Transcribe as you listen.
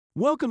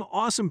Welcome,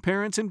 awesome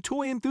parents and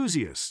toy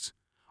enthusiasts!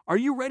 Are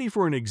you ready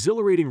for an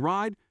exhilarating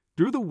ride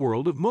through the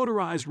world of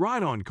motorized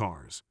ride-on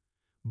cars?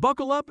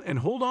 Buckle up and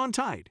hold on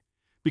tight,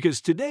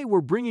 because today we're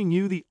bringing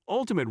you the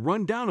ultimate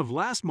rundown of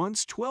last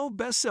month's 12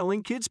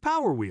 best-selling kids'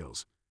 Power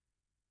Wheels.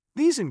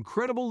 These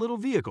incredible little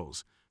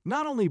vehicles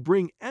not only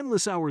bring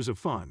endless hours of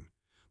fun,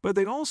 but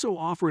they also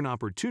offer an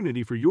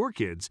opportunity for your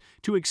kids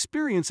to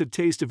experience a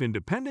taste of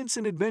independence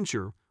and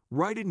adventure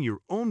right in your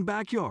own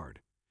backyard.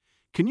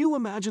 Can you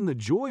imagine the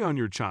joy on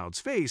your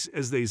child's face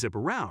as they zip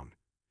around,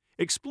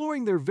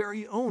 exploring their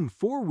very own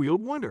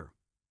four-wheeled wonder?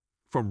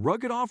 From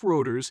rugged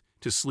off-roaders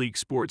to sleek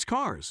sports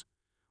cars,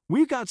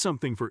 we've got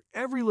something for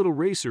every little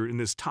racer in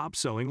this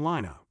top-selling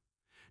lineup.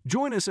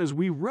 Join us as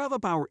we rev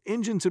up our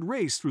engines and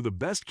race through the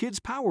best kids'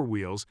 Power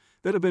Wheels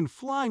that have been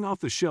flying off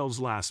the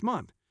shelves last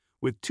month,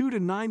 with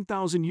 2,000 to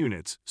 9,000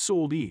 units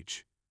sold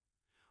each.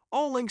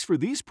 All links for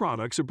these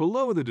products are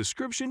below in the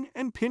description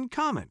and pinned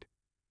comment.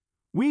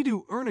 We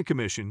do earn a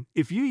commission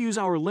if you use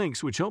our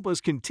links, which help us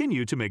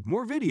continue to make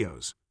more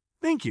videos.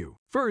 Thank you.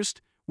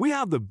 First, we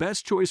have the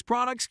Best Choice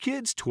Products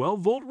Kids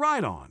 12-Volt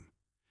Ride-On.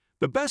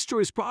 The Best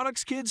Choice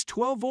Products Kids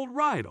 12-Volt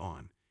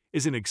Ride-On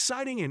is an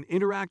exciting and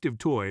interactive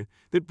toy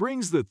that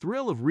brings the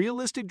thrill of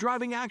realistic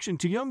driving action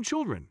to young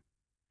children.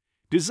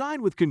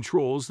 Designed with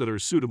controls that are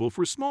suitable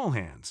for small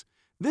hands,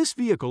 this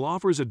vehicle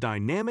offers a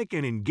dynamic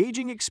and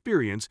engaging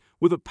experience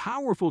with a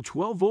powerful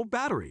 12-volt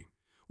battery,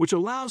 which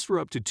allows for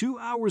up to 2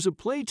 hours of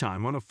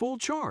playtime on a full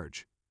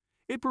charge.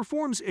 It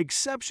performs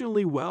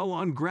exceptionally well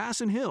on grass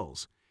and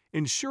hills,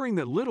 ensuring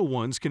that little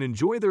ones can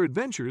enjoy their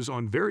adventures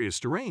on various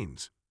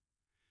terrains.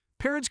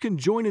 Parents can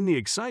join in the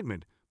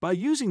excitement by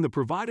using the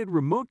provided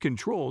remote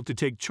control to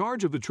take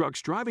charge of the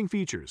truck's driving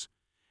features,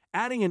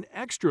 adding an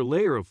extra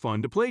layer of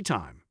fun to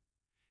playtime.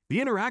 The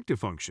interactive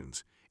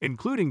functions,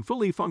 including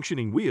fully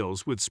functioning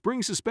wheels with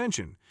spring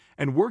suspension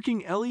and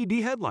working LED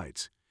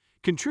headlights,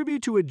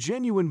 contribute to a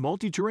genuine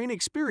multi-terrain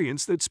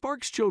experience that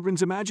sparks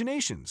children's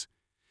imaginations.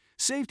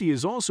 Safety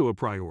is also a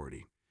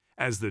priority,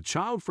 as the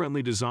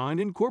child-friendly design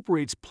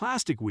incorporates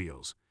plastic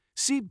wheels,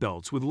 seat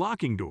belts with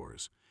locking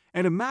doors,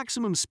 and a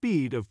maximum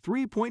speed of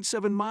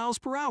 3.7 miles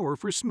per hour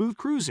for smooth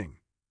cruising.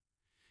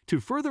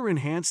 To further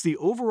enhance the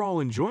overall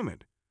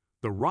enjoyment,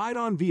 the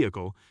ride-on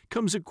vehicle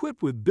comes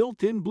equipped with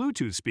built-in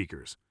Bluetooth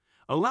speakers,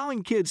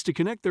 allowing kids to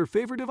connect their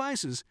favorite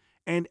devices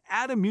and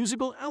add a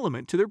musical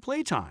element to their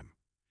playtime.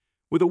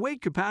 With a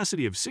weight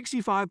capacity of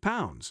 65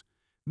 pounds,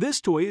 this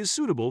toy is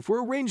suitable for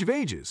a range of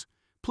ages.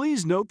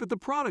 Please note that the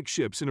product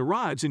ships and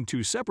arrives in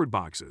 2 separate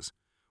boxes,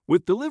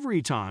 with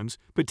delivery times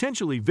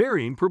potentially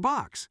varying per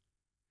box.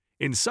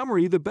 In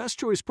summary, the Best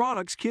Choice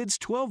Products Kids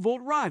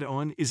 12-Volt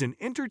Ride-On is an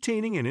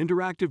entertaining and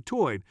interactive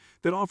toy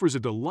that offers a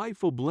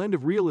delightful blend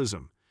of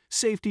realism,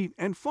 safety,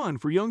 and fun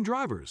for young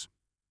drivers.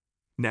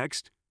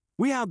 Next,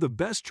 we have the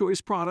Best Choice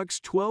Products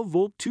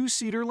 12-Volt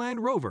 2-Seater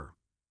Land Rover.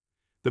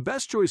 The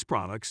Best Choice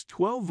Products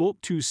 12-Volt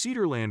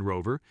 2-Seater Land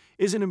Rover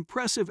is an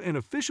impressive and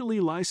officially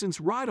licensed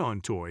ride-on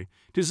toy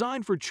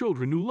designed for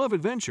children who love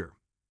adventure.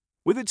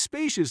 With its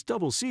spacious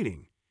double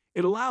seating,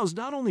 it allows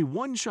not only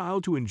one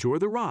child to enjoy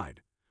the ride,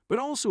 but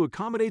also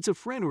accommodates a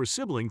friend or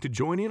sibling to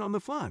join in on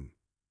the fun.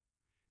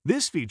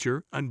 This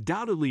feature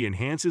undoubtedly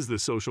enhances the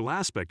social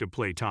aspect of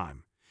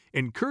playtime,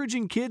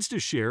 encouraging kids to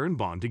share and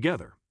bond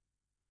together.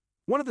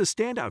 One of the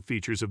standout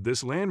features of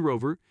this Land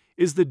Rover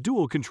is the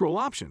dual control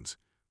options,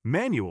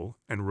 manual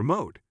and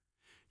remote.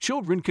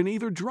 Children can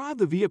either drive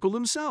the vehicle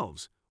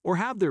themselves or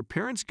have their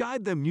parents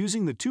guide them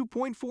using the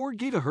 2.4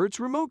 GHz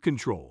remote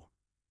control.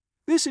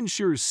 This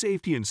ensures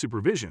safety and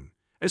supervision,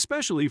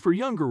 especially for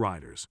younger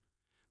riders.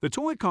 The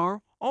toy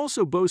car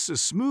also boasts a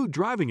smooth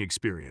driving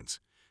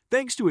experience,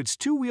 thanks to its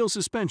 2-wheel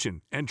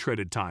suspension and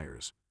treaded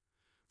tires.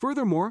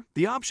 Furthermore,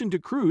 the option to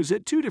cruise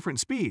at 2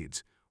 different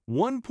speeds,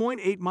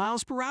 1.8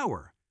 miles per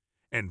hour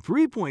and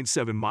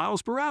 3.7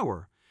 miles per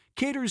hour,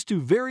 caters to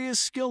various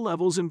skill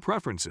levels and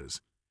preferences.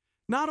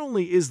 Not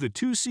only is the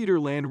 2-seater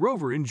Land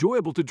Rover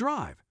enjoyable to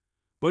drive,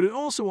 but it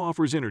also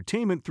offers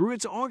entertainment through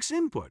its aux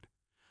input,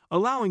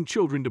 allowing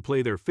children to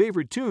play their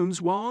favorite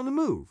tunes while on the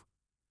move.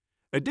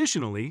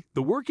 Additionally,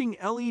 the working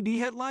LED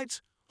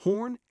headlights,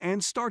 horn,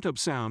 and startup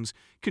sounds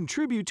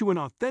contribute to an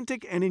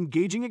authentic and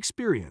engaging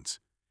experience.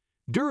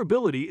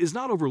 Durability is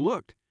not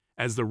overlooked,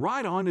 as the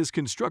ride-on is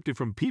constructed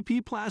from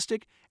PP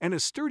plastic and a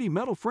sturdy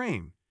metal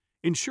frame,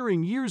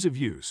 ensuring years of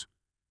use.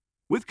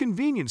 With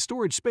convenient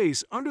storage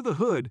space under the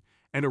hood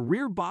and a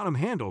rear bottom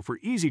handle for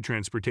easy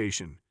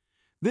transportation,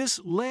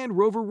 this Land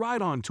Rover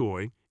ride-on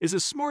toy is a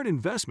smart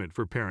investment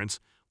for parents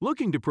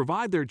looking to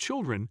provide their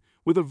children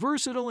with a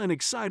versatile and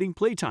exciting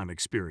playtime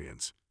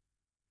experience.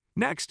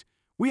 Next,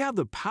 we have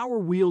the Power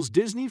Wheels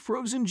Disney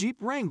Frozen Jeep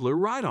Wrangler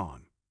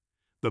Ride-On.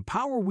 The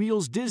Power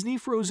Wheels Disney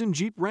Frozen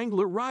Jeep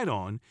Wrangler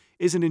Ride-On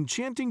is an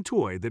enchanting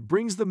toy that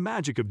brings the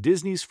magic of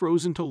Disney's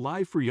Frozen to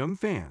life for young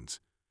fans.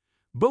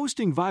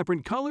 Boasting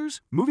vibrant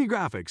colors, movie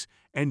graphics,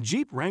 and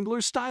Jeep Wrangler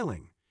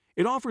styling,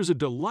 it offers a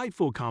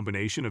delightful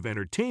combination of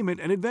entertainment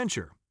and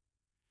adventure.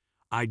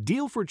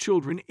 Ideal for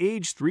children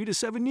aged 3 to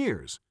 7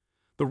 years,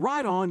 the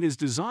ride-on is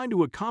designed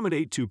to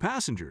accommodate 2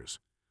 passengers,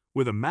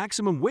 with a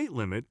maximum weight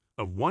limit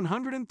of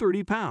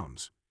 130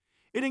 pounds.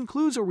 It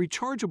includes a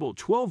rechargeable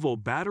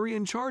 12-volt battery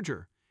and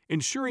charger,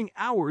 ensuring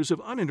hours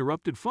of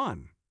uninterrupted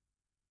fun.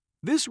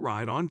 This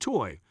ride-on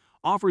toy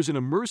offers an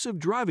immersive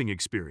driving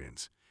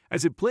experience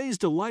as it plays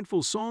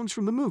delightful songs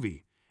from the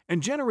movie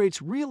and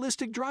generates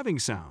realistic driving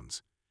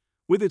sounds.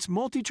 With its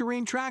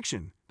multi-terrain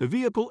traction, the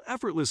vehicle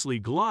effortlessly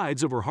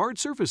glides over hard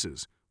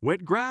surfaces,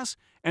 wet grass,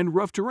 and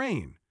rough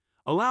terrain,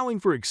 allowing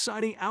for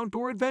exciting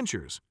outdoor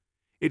adventures.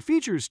 It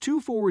features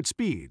 2 forward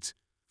speeds,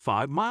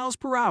 5 miles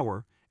per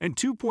hour and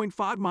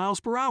 2.5 miles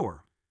per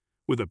hour,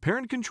 with a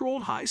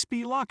parent-controlled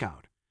high-speed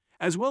lockout,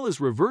 as well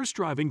as reverse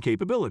driving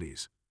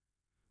capabilities.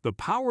 The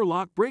power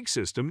lock brake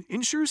system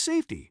ensures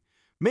safety,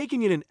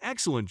 making it an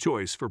excellent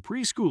choice for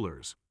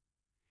preschoolers.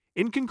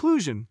 In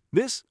conclusion,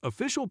 this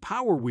official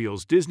Power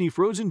Wheels Disney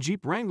Frozen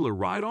Jeep Wrangler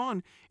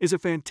ride-on is a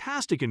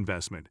fantastic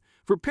investment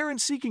for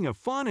parents seeking a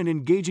fun and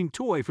engaging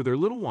toy for their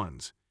little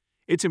ones.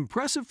 Its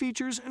impressive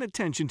features and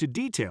attention to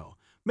detail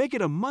make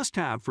it a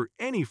must-have for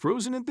any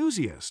Frozen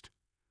enthusiast.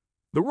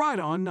 The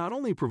ride-on not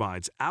only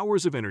provides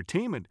hours of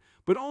entertainment,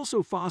 but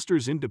also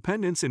fosters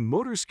independence and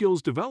motor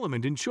skills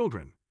development in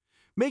children,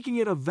 making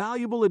it a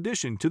valuable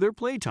addition to their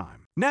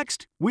playtime.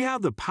 Next, we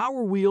have the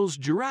Power Wheels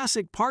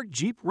Jurassic Park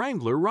Jeep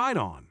Wrangler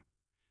ride-on.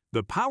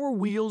 The Power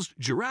Wheels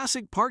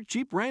Jurassic Park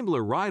Jeep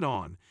Wrangler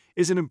ride-on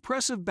is an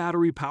impressive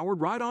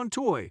battery-powered ride-on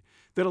toy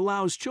that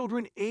allows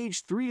children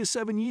aged 3 to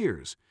 7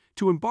 years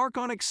to embark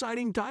on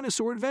exciting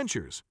dinosaur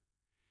adventures.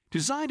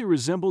 Designed to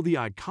resemble the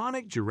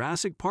iconic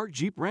Jurassic Park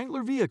Jeep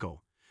Wrangler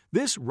vehicle,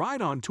 this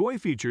ride-on toy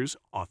features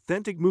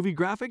authentic movie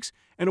graphics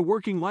and a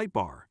working light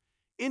bar,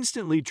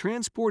 instantly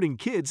transporting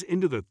kids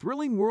into the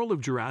thrilling world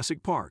of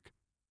Jurassic Park.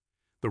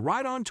 The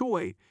ride-on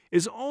toy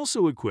is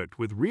also equipped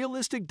with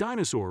realistic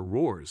dinosaur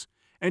roars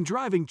and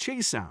driving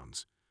chase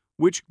sounds,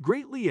 which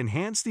greatly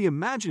enhance the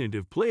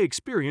imaginative play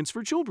experience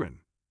for children.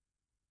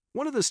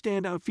 One of the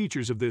standout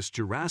features of this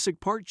Jurassic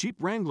Park Jeep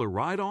Wrangler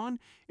ride-on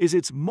is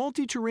its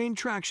multi-terrain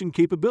traction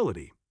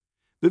capability.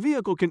 The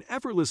vehicle can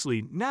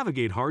effortlessly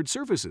navigate hard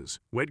surfaces,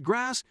 wet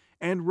grass,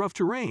 and rough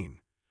terrain,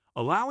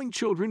 allowing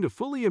children to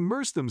fully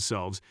immerse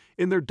themselves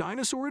in their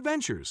dinosaur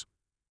adventures.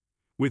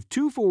 With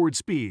 2 forward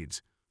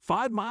speeds,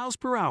 5 miles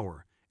per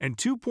hour and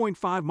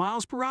 2.5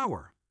 miles per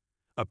hour,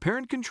 a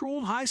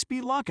parent-controlled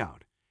high-speed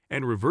lockout,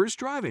 and reverse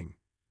driving,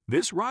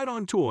 this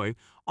ride-on toy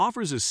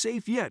offers a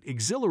safe yet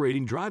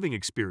exhilarating driving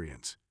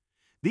experience.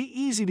 The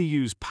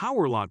easy-to-use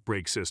power lock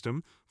brake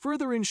system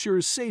further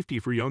ensures safety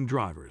for young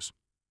drivers.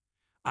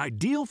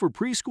 Ideal for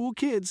preschool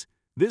kids,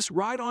 this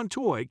ride-on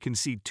toy can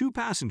seat 2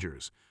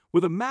 passengers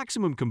with a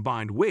maximum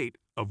combined weight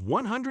of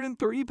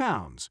 130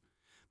 pounds.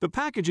 The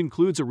package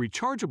includes a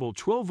rechargeable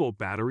 12-volt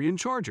battery and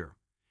charger,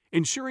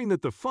 ensuring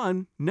that the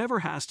fun never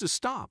has to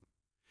stop.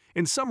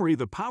 In summary,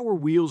 the Power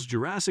Wheels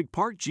Jurassic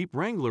Park Jeep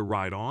Wrangler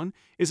ride-on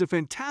is a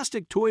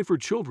fantastic toy for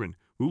children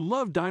who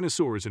love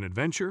dinosaurs and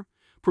adventure,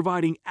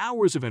 providing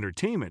hours of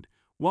entertainment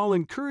while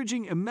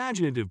encouraging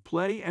imaginative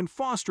play and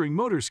fostering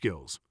motor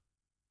skills.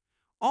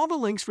 All the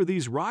links for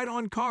these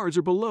ride-on cars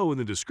are below in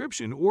the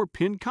description or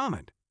pinned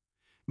comment.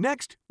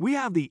 Next, we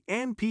have the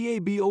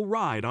ANPABO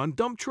ride-on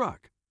dump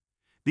truck.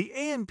 The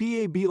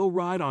ANPABO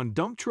ride-on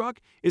dump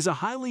truck is a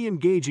highly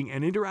engaging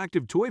and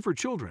interactive toy for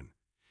children,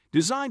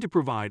 designed to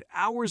provide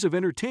hours of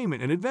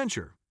entertainment and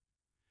adventure.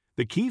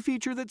 The key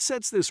feature that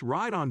sets this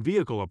ride-on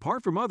vehicle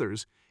apart from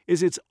others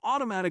is its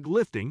automatic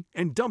lifting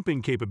and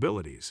dumping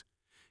capabilities.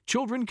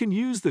 Children can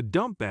use the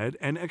dump bed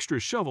and extra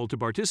shovel to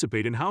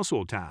participate in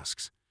household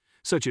tasks,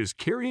 such as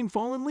carrying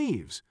fallen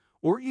leaves,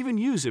 or even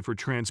use it for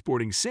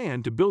transporting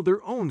sand to build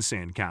their own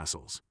sand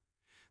castles.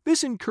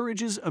 This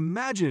encourages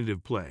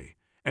imaginative play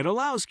and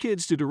allows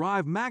kids to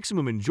derive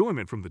maximum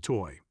enjoyment from the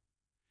toy.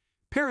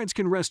 Parents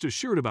can rest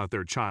assured about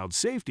their child's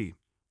safety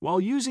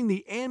while using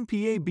the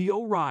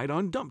ANPABO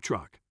ride-on dump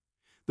truck.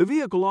 The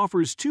vehicle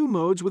offers 2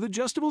 modes with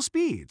adjustable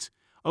speeds,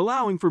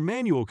 allowing for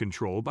manual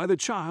control by the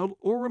child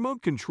or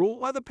remote control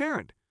by the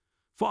parent,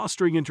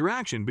 fostering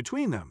interaction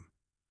between them.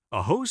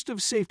 A host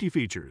of safety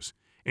features,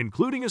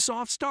 including a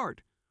soft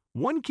start,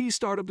 one-key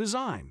startup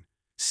design,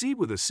 seat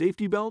with a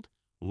safety belt,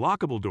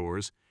 lockable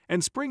doors,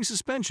 and spring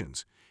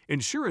suspensions,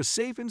 ensure a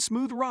safe and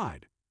smooth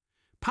ride.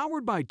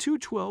 Powered by 2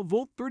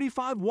 12-volt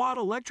 35-watt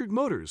electric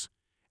motors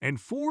and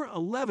 4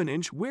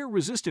 11-inch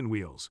wear-resistant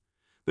wheels,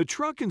 the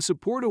truck can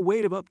support a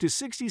weight of up to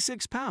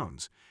 66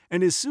 pounds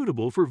and is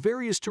suitable for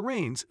various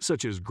terrains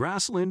such as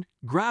grassland,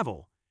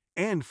 gravel,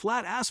 and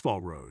flat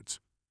asphalt roads.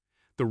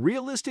 The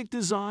realistic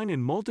design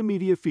and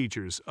multimedia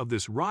features of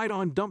this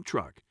ride-on dump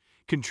truck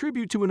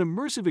contribute to an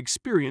immersive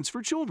experience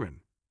for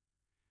children.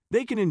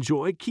 They can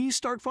enjoy key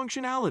start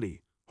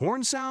functionality,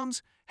 horn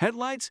sounds,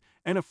 headlights,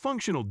 and a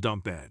functional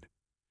dump bed.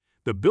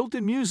 The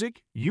built-in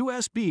music,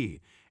 USB,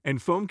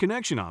 and phone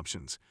connection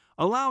options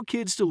allow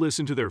kids to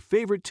listen to their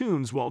favorite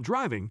tunes while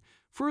driving,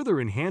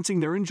 further enhancing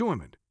their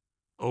enjoyment.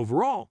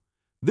 Overall,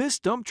 this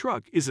dump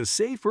truck is a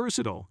safe,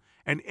 versatile,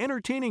 and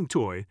entertaining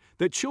toy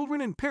that children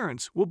and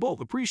parents will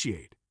both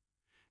appreciate.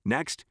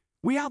 Next,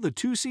 we have the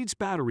 2-seats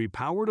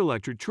battery-powered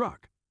electric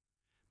truck.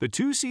 The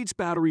 2-seats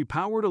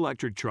battery-powered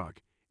electric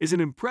truck is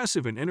an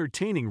impressive and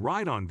entertaining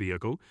ride-on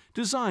vehicle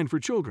designed for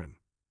children.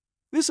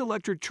 This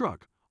electric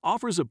truck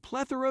offers a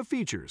plethora of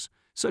features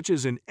such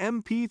as an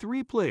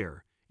MP3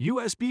 player,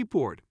 USB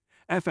port,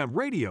 FM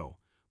radio,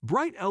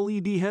 bright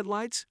LED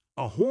headlights,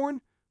 a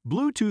horn,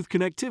 Bluetooth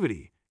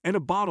connectivity, and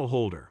a bottle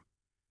holder.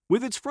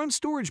 With its front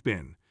storage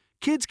bin,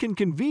 kids can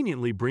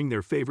conveniently bring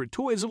their favorite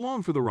toys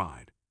along for the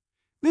ride.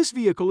 This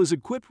vehicle is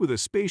equipped with a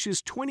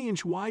spacious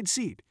 20-inch wide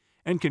seat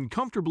and can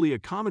comfortably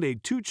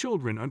accommodate 2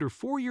 children under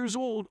 4 years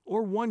old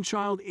or 1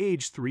 child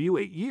aged 3 to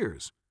 8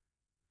 years.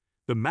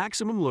 The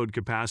maximum load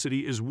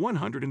capacity is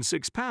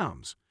 106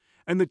 pounds,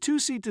 and the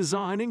 2-seat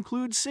design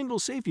includes single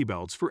safety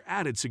belts for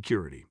added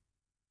security.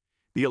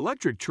 The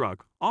electric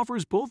truck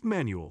offers both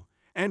manual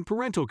and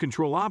parental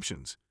control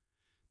options.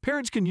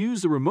 Parents can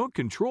use the remote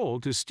control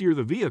to steer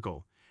the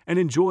vehicle and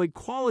enjoy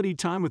quality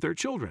time with their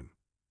children.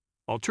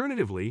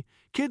 Alternatively,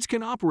 kids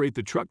can operate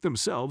the truck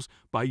themselves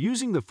by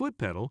using the foot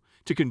pedal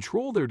to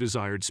control their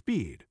desired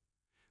speed.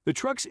 The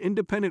truck's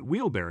independent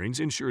wheel bearings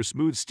ensure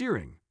smooth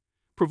steering,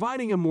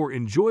 providing a more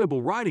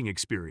enjoyable riding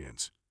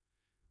experience.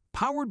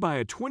 Powered by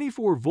a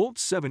 24-volt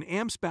 7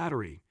 amps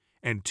battery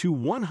and 2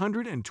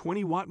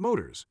 120-watt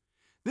motors,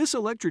 this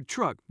electric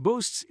truck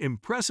boasts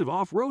impressive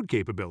off-road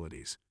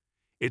capabilities.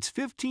 Its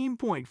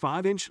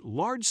 15.5-inch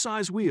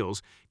large-size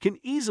wheels can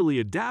easily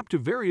adapt to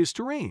various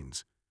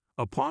terrains.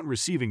 Upon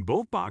receiving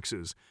both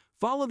boxes,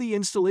 follow the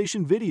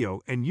installation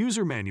video and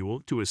user manual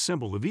to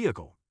assemble the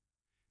vehicle.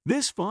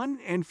 This fun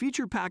and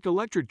feature-packed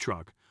electric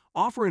truck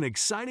offers an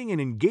exciting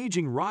and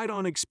engaging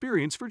ride-on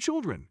experience for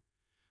children,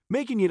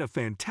 making it a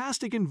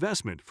fantastic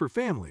investment for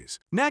families.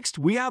 Next,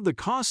 we have the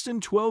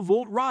Costzon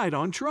 12-volt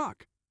ride-on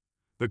truck.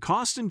 The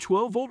Costzon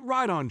 12-volt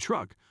ride-on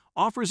truck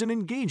offers an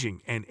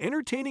engaging and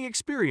entertaining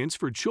experience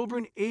for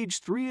children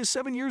aged 3 to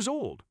 7 years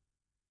old.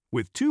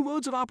 With 2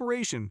 modes of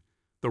operation,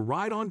 the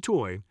ride-on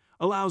toy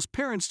allows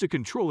parents to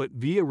control it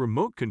via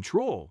remote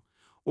control,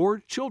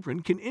 or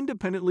children can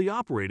independently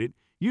operate it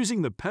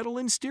using the pedal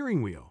and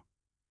steering wheel.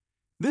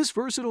 This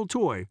versatile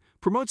toy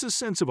promotes a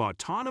sense of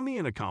autonomy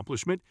and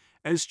accomplishment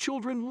as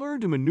children learn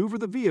to maneuver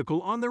the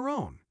vehicle on their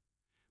own.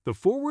 The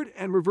forward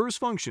and reverse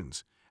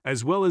functions,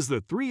 as well as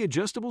the 3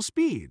 adjustable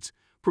speeds,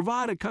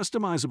 provide a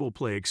customizable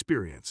play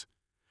experience.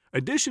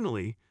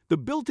 Additionally, the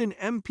built-in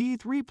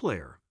MP3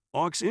 player,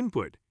 aux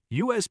input,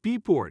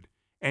 USB port,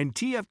 and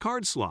TF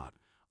card slot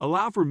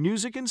allow for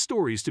music and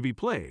stories to be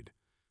played,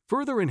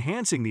 further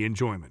enhancing the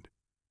enjoyment.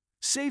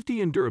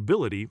 Safety and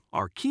durability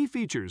are key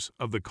features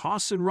of the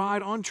Costzon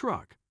ride-on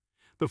truck.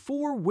 The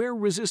 4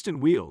 wear-resistant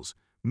wheels,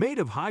 made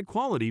of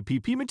high-quality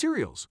PP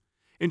materials,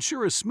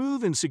 ensure a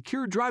smooth and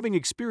secure driving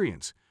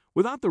experience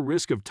without the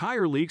risk of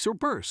tire leaks or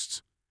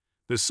bursts.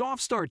 The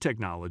soft start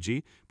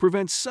technology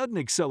prevents sudden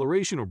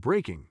acceleration or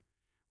braking,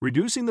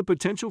 reducing the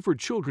potential for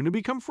children to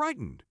become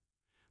frightened.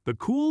 The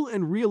cool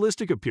and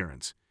realistic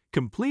appearance,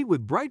 complete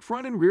with bright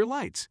front and rear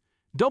lights,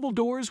 double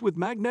doors with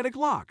magnetic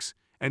locks,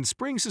 and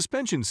spring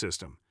suspension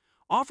system,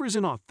 offers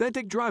an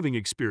authentic driving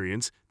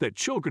experience that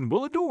children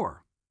will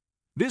adore.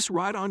 This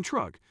ride-on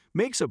truck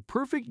makes a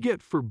perfect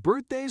gift for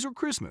birthdays or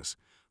Christmas,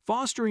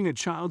 fostering a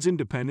child's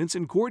independence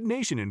and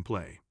coordination in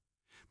play.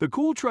 The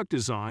cool truck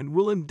design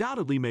will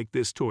undoubtedly make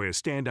this toy a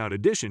standout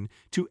addition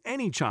to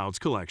any child's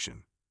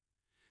collection.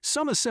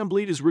 Some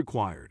assembly is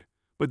required,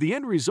 but the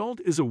end result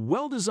is a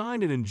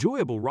well-designed and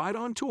enjoyable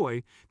ride-on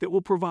toy that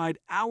will provide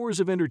hours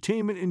of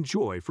entertainment and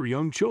joy for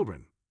young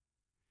children.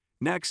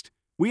 Next,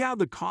 we have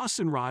the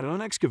Costzon ride-on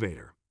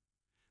Excavator.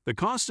 The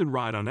Costzon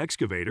ride-on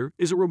Excavator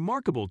is a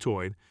remarkable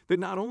toy that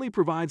not only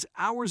provides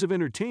hours of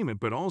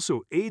entertainment but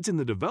also aids in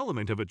the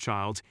development of a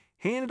child's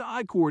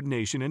hand-eye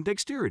coordination and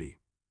dexterity.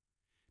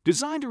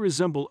 Designed to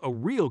resemble a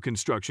real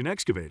construction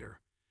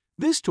excavator,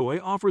 this toy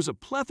offers a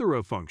plethora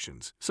of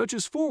functions such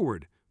as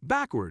forward,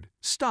 backward,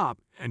 stop,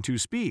 and 2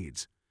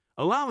 speeds,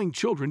 allowing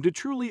children to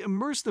truly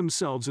immerse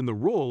themselves in the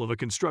role of a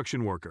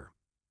construction worker.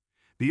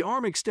 The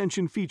arm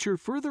extension feature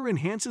further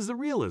enhances the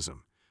realism,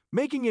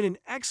 making it an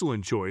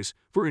excellent choice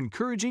for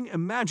encouraging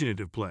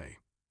imaginative play.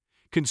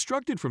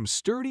 Constructed from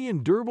sturdy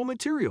and durable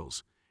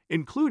materials,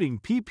 including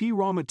PP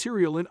raw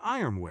material and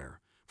ironware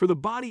for the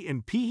body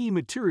and PE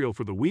material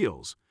for the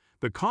wheels,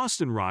 the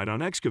Costzon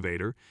ride-on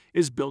Excavator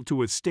is built to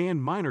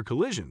withstand minor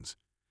collisions.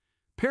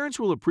 Parents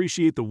will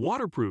appreciate the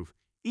waterproof,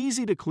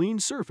 easy-to-clean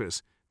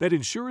surface that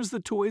ensures the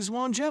toy's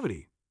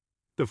longevity.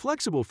 The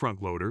flexible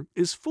front loader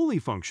is fully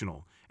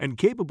functional and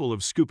capable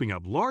of scooping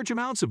up large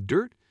amounts of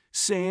dirt,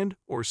 sand,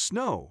 or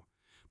snow,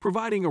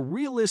 providing a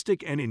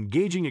realistic and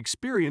engaging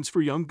experience for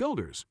young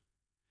builders.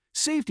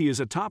 Safety is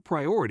a top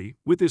priority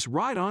with this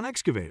ride-on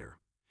excavator.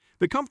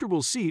 The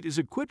comfortable seat is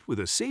equipped with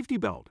a safety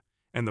belt,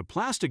 and the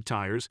plastic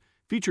tires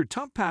feature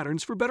tough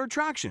patterns for better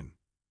traction.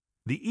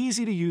 The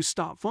easy-to-use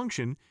stop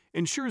function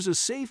ensures a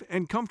safe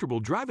and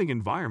comfortable driving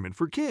environment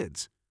for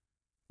kids.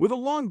 With a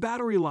long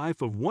battery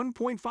life of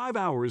 1.5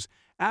 hours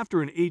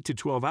after an 8 to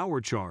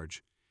 12-hour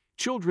charge,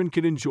 children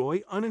can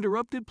enjoy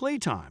uninterrupted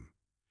playtime.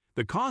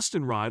 The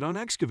Costzon ride-on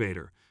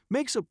excavator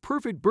makes a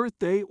perfect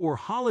birthday or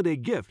holiday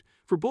gift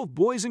for both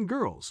boys and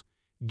girls,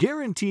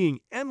 guaranteeing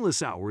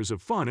endless hours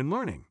of fun and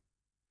learning.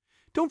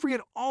 Don't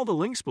forget all the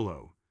links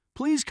below.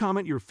 Please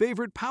comment your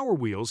favorite Power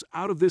Wheels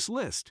out of this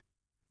list.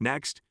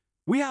 Next,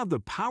 we have the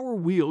Power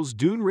Wheels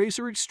Dune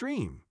Racer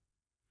Extreme.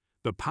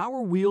 The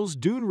Power Wheels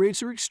Dune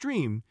Racer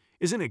Extreme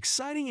is an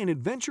exciting and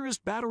adventurous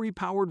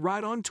battery-powered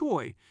ride-on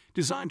toy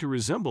designed to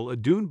resemble a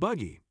dune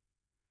buggy.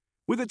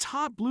 With its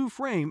hot blue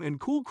frame and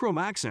cool chrome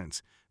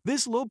accents,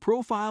 this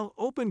low-profile,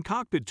 open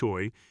cockpit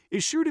toy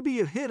is sure to be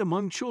a hit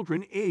among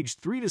children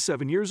aged 3 to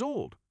 7 years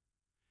old.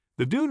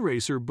 The Dune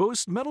Racer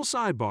boasts metal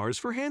sidebars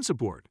for hand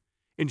support,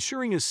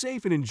 ensuring a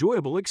safe and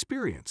enjoyable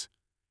experience.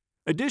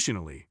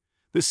 Additionally,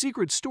 the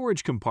secret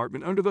storage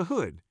compartment under the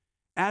hood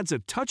adds a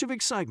touch of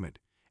excitement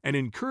and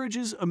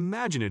encourages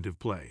imaginative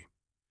play.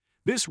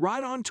 This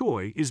ride-on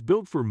toy is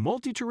built for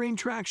multi-terrain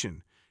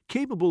traction,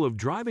 capable of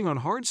driving on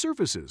hard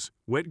surfaces,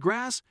 wet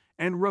grass,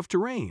 and rough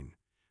terrain,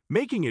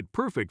 making it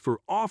perfect for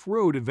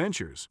off-road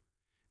adventures.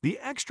 The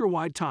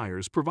extra-wide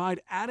tires provide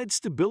added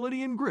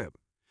stability and grip,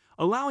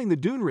 allowing the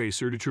Dune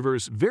Racer to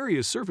traverse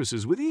various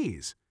surfaces with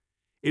ease.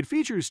 It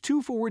features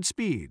 2 forward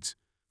speeds,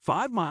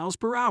 5 miles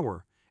per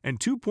hour and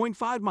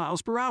 2.5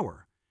 miles per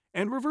hour,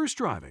 and reverse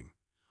driving,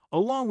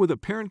 along with a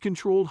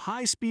parent-controlled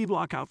high-speed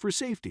lockout for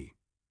safety.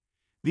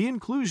 The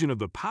inclusion of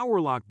the Power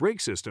Lock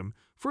brake system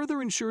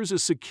further ensures a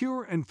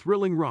secure and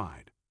thrilling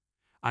ride.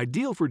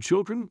 Ideal for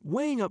children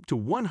weighing up to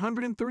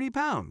 130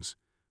 pounds,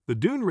 the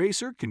Dune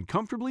Racer can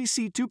comfortably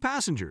seat 2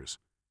 passengers.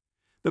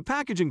 The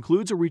package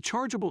includes a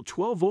rechargeable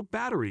 12-volt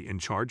battery and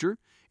charger,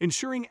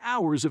 ensuring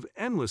hours of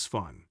endless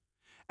fun.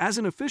 As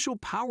an official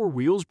Power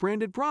Wheels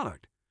branded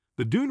product,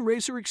 the Dune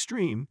Racer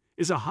Extreme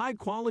is a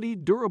high-quality,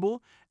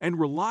 durable, and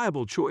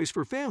reliable choice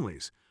for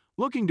families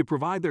looking to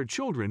provide their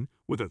children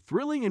with a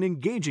thrilling and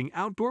engaging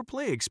outdoor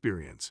play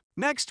experience.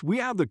 Next, we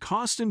have the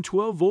Costzon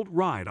 12-volt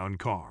ride-on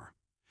car.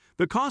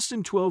 The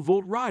Costzon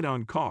 12-volt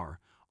ride-on car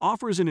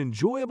offers an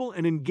enjoyable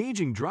and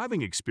engaging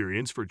driving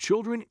experience for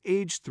children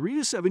aged 3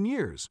 to 7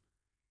 years.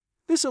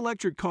 This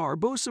electric car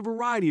boasts a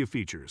variety of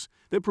features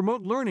that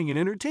promote learning and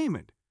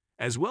entertainment,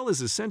 as well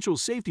as essential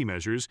safety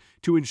measures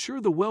to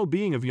ensure the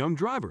well-being of young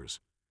drivers.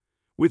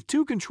 With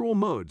 2 control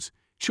modes,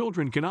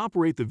 children can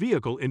operate the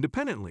vehicle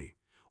independently,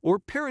 or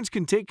parents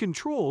can take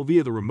control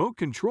via the remote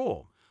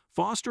control,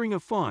 fostering a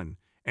fun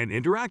and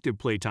interactive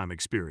playtime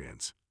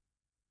experience.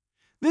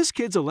 This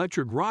kid's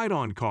electric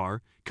ride-on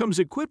car comes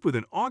equipped with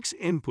an aux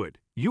input,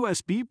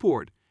 USB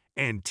port,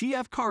 and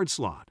TF card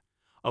slot,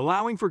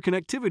 allowing for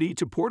connectivity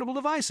to portable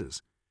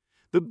devices.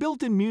 The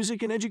built-in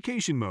music and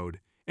education mode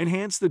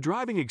enhance the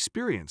driving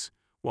experience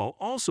while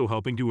also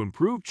helping to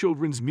improve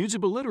children's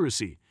musical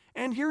literacy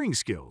and hearing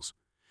skills.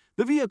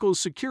 The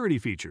vehicle's security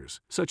features,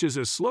 such as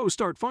a slow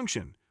start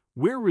function,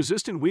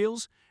 wear-resistant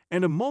wheels,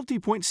 and a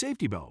multi-point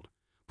safety belt,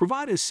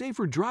 provide a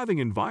safer driving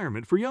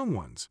environment for young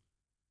ones.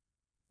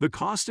 The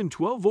Costzon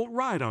 12-volt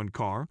ride-on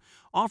car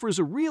offers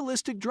a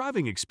realistic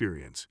driving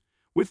experience,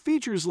 with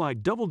features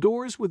like double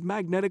doors with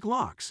magnetic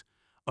locks,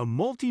 a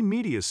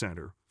multimedia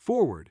center,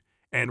 forward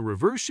and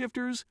reverse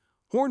shifters,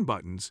 horn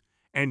buttons,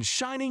 and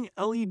shining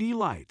LED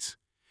lights.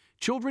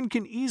 Children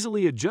can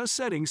easily adjust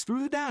settings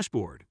through the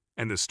dashboard,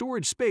 and the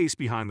storage space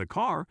behind the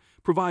car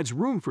provides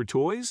room for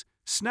toys,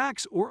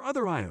 snacks, or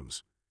other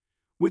items.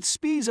 With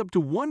speeds up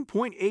to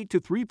 1.8 to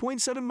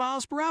 3.7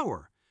 miles per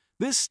hour,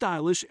 this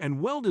stylish and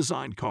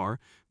well-designed car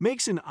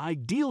makes an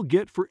ideal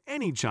get for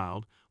any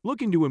child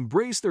looking to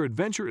embrace their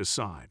adventurous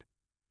side.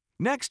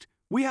 Next,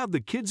 we have the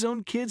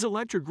Kidzone Kids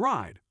Electric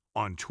Ride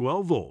on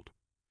 12-volt.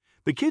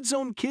 The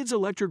Kidzone Kids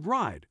Electric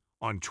Ride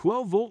on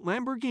 12-volt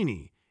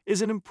Lamborghini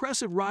is an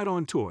impressive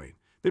ride-on toy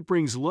that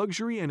brings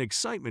luxury and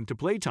excitement to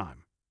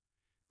playtime.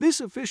 This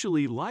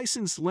officially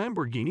licensed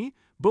Lamborghini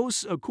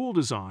boasts a cool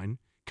design,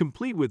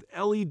 complete with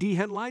LED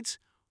headlights,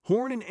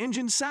 horn and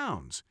engine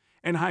sounds,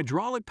 and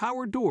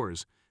hydraulic-powered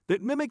doors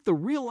that mimic the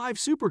real-life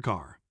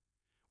supercar.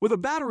 With a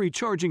battery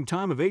charging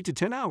time of 8 to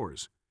 10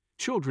 hours,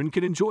 children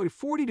can enjoy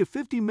 40 to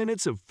 50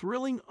 minutes of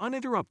thrilling,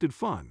 uninterrupted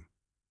fun.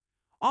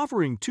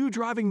 Offering 2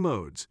 driving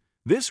modes,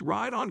 this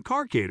ride-on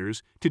car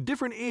caters to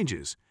different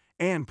ages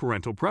and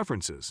parental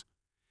preferences.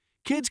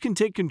 Kids can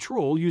take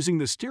control using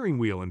the steering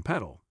wheel and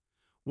pedal,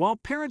 while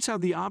parents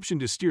have the option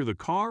to steer the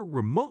car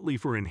remotely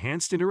for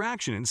enhanced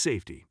interaction and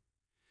safety.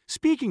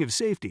 Speaking of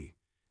safety,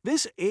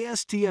 this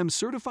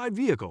ASTM-certified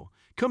vehicle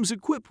comes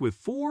equipped with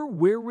 4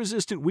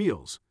 wear-resistant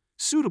wheels,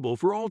 suitable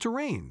for all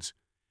terrains.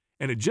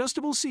 An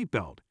adjustable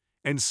seatbelt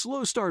and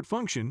slow start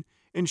function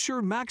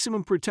ensure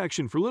maximum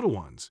protection for little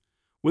ones,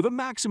 with a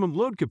maximum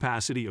load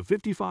capacity of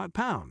 55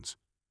 pounds.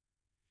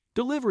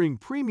 Delivering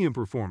premium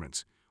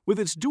performance with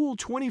its dual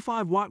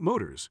 25-watt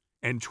motors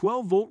and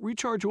 12-volt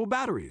rechargeable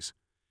batteries,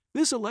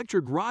 this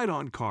electric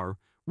ride-on car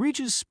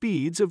reaches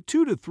speeds of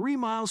 2 to 3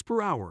 miles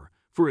per hour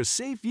for a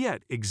safe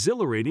yet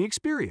exhilarating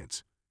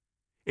experience.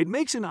 It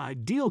makes an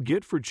ideal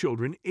get for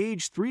children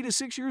aged 3 to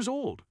 6 years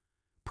old,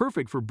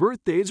 perfect for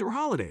birthdays or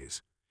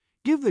holidays.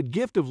 Give the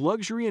gift of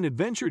luxury and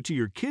adventure to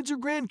your kids or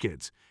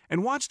grandkids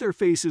and watch their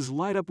faces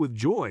light up with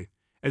joy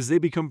as they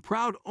become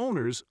proud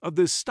owners of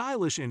this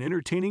stylish and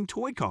entertaining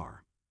toy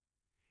car.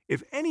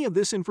 If any of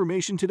this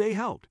information today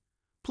helped,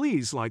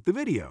 please like the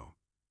video.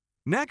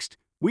 Next,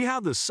 we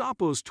have the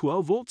Sopbost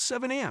 12-volt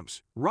 7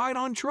 amps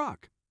ride-on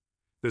truck.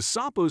 The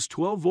Sopbost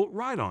 12-volt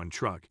ride-on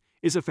truck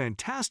is a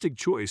fantastic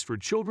choice for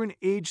children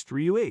aged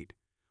 3 to 8,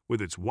 with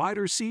its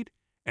wider seat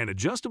and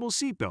adjustable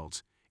seat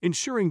belts,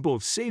 ensuring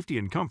both safety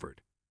and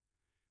comfort.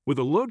 With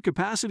a load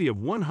capacity of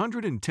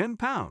 110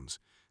 pounds,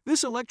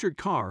 this electric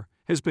car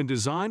has been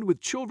designed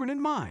with children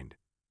in mind.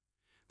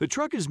 The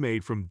truck is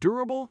made from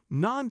durable,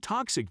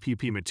 non-toxic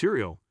PP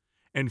material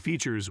and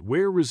features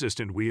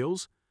wear-resistant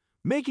wheels,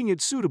 making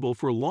it suitable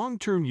for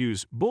long-term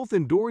use both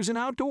indoors and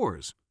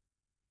outdoors.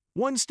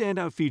 One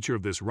standout feature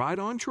of this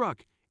ride-on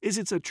truck is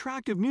its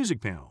attractive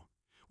music panel,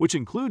 which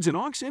includes an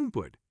aux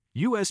input,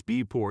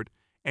 USB port,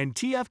 and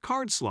TF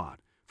card slot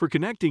for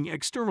connecting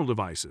external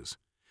devices.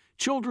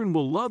 Children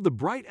will love the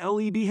bright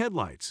LED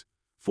headlights,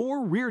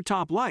 4 rear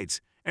top lights,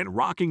 and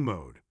rocking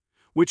mode,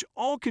 which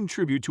all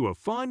contribute to a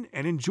fun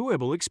and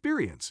enjoyable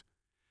experience.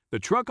 The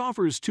truck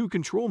offers 2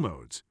 control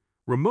modes,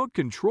 remote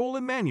control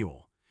and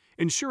manual,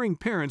 ensuring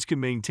parents can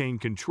maintain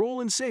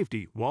control and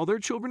safety while their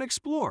children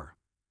explore.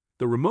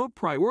 The remote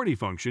priority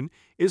function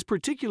is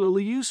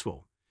particularly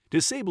useful,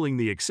 disabling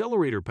the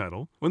accelerator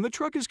pedal when the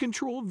truck is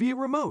controlled via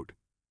remote.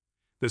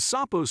 The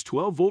Sopbost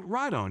 12-volt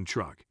ride-on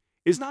truck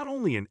is not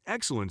only an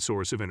excellent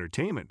source of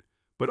entertainment,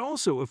 but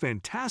also a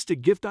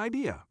fantastic gift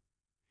idea.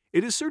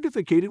 It is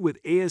certificated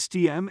with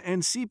ASTM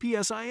and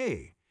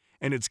CPSIA,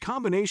 and its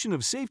combination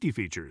of safety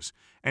features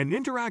and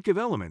interactive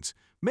elements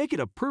make it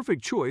a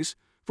perfect choice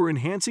for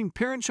enhancing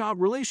parent-child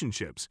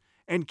relationships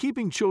and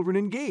keeping children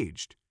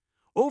engaged.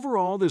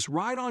 Overall, this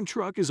ride-on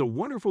truck is a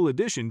wonderful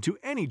addition to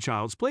any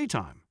child's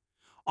playtime,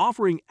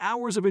 offering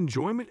hours of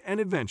enjoyment and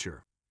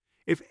adventure.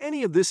 If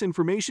any of this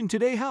information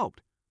today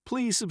helped,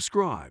 please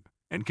subscribe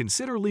and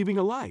consider leaving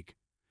a like.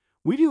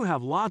 We do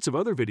have lots of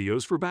other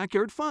videos for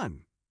backyard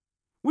fun.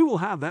 We will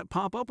have that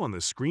pop up on the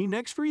screen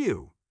next for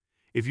you.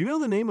 If you know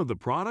the name of the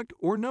product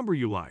or number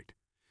you liked,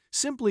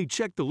 simply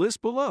check the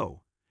list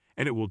below,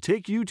 and it will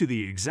take you to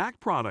the exact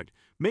product,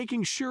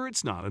 making sure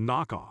it's not a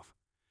knockoff.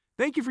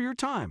 Thank you for your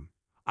time.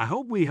 I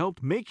hope we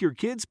helped make your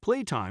kids'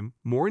 playtime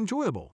more enjoyable.